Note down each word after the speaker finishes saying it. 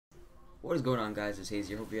What is going on, guys? It's Hayes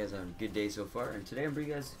here. Hope you guys are having a good day so far. And today I'm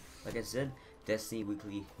bringing you guys, like I said, Destiny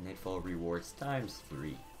Weekly Nightfall Rewards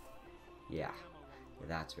 ×3. Yeah,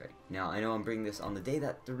 that's right. Now, I know I'm bringing this on the day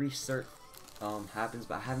that the restart happens,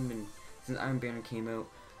 but I haven't been, since Iron Banner came out,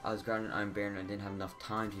 I was grounded in Iron Banner and I didn't have enough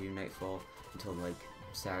time to do Nightfall until like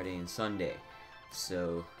Saturday and Sunday.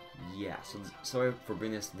 So, yeah, so sorry for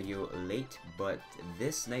bringing this video late, but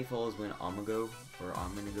this Nightfall is when Amago, or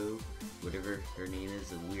Amanago, whatever her name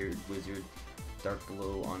is, a weird wizard, Dark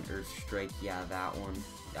Below on Earth Strike, yeah, that one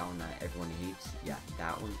that everyone hates, yeah,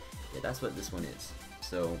 that one, yeah, that's what this one is.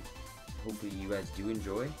 So, hopefully you guys do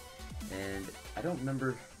enjoy, and I don't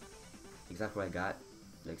remember exactly what I got,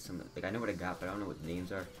 like I know what I got, but I don't know what the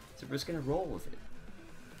names are, so we're just gonna roll with it.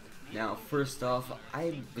 Now, first off,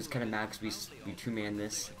 I was kind of mad because we two-man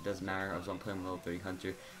this. It doesn't matter. I was on playing with level 30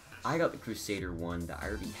 Hunter. I got the Crusader one that I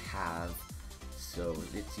already have, so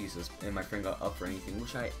it's useless. And my friend got up for anything,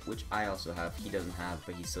 which I also have. He doesn't have,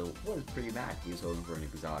 but he still was pretty mad. He was hoping for an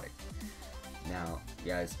exotic. Now,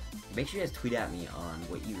 guys, make sure you guys tweet at me on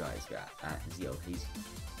what you guys got at ZLPs.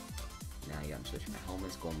 Now, yeah, I'm switching my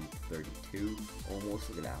helmets, going 32, almost.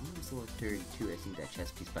 Look at that. I'm almost level 32. I think that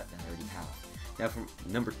chest piece, but I already have. Now from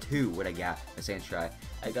number 2, what I got, my second try,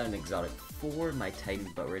 I got an exotic for my Titan,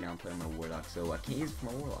 but right now I'm playing my Warlock, so I can't use it for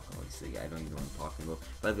my Warlock, obviously. I don't even know what I'm talking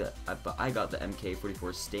about. But I got the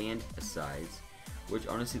MK44 stand asides, which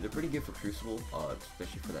honestly, they're pretty good for Crucible,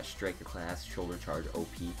 especially for that Striker class, shoulder charge, OP.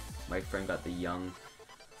 My friend got the young,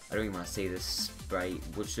 I don't even want to say this, Sprite,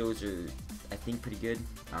 which those are, I think, pretty good.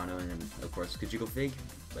 I don't know, and then, of course, Kajiko Fig,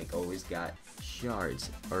 like always, got shards,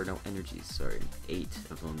 or no, energies, sorry, 8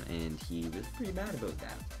 of them, and he was pretty mad about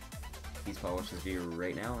that. He's probably watching this video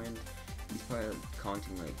right now, and he's probably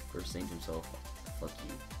commenting, like, or saying to himself, fuck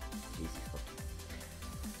you, Casey, fuck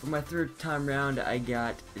you. For my third time round, I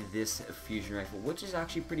got this fusion rifle, which is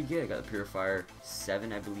actually pretty good. I got the Purifier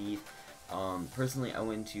 7, I believe. Personally, I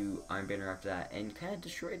went to Iron Banner after that, and kind of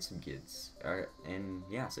destroyed some kids, and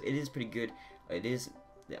yeah, so it is pretty good. It is,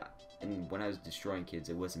 yeah. And when I was destroying kids,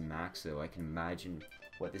 it wasn't maxed, so I can imagine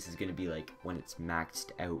what this is going to be like when it's maxed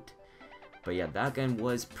out. But yeah, that gun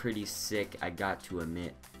was pretty sick, I got to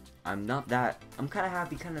admit. I'm kind of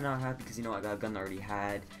happy, kind of not happy, because, you know, I got a gun I already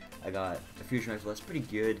had. I got a fusion rifle that's pretty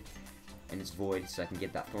good, and it's void, so I can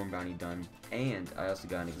get that Thorn Bounty done. And I also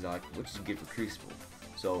got an exotic, which is good for Crucible.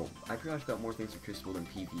 So I pretty much got more things for Crucible than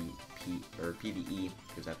PvE,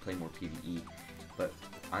 because I play more PvE. But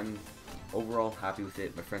I'm overall happy with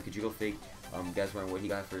it. My friend Kajiko Fig, you guys wondering what he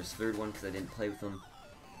got for his third one, because I didn't play with him.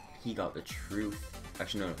 He got the Truth.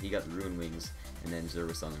 Actually, no, he got the Ruin Wings, and then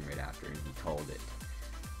Zerva on him right after, and he called it.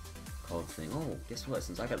 Called the thing. Oh, guess what?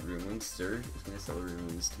 Since I got the Ruin Wings, Sir is gonna sell the Ruin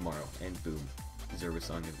Wings tomorrow, and boom,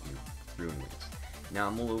 Zerva on Ruin Wings. Now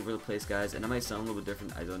I'm all over the place, guys, and I might sound a little bit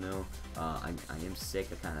different. I don't know. I am sick.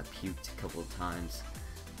 I kind of puked a couple of times.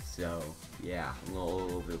 So, yeah, I'm all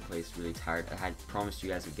over the place, really tired. I had promised you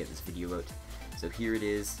guys would get this video out, so here it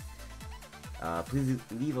is. Please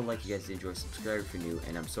leave a like if you guys enjoy, subscribe if you're new,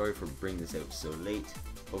 and I'm sorry for bringing this out so late.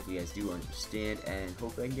 Hopefully you guys do understand, and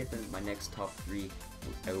hopefully I can get my next top 3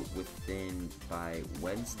 out within by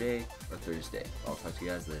Wednesday or Thursday. I'll talk to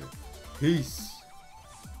you guys later. Peace!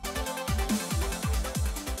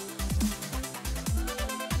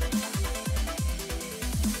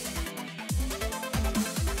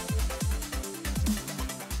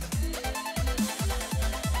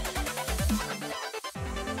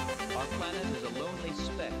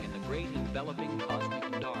 Enveloping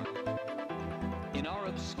cosmic dark. In our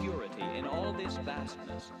obscurity, in all this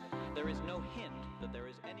vastness, there is no hint that there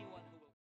is anyone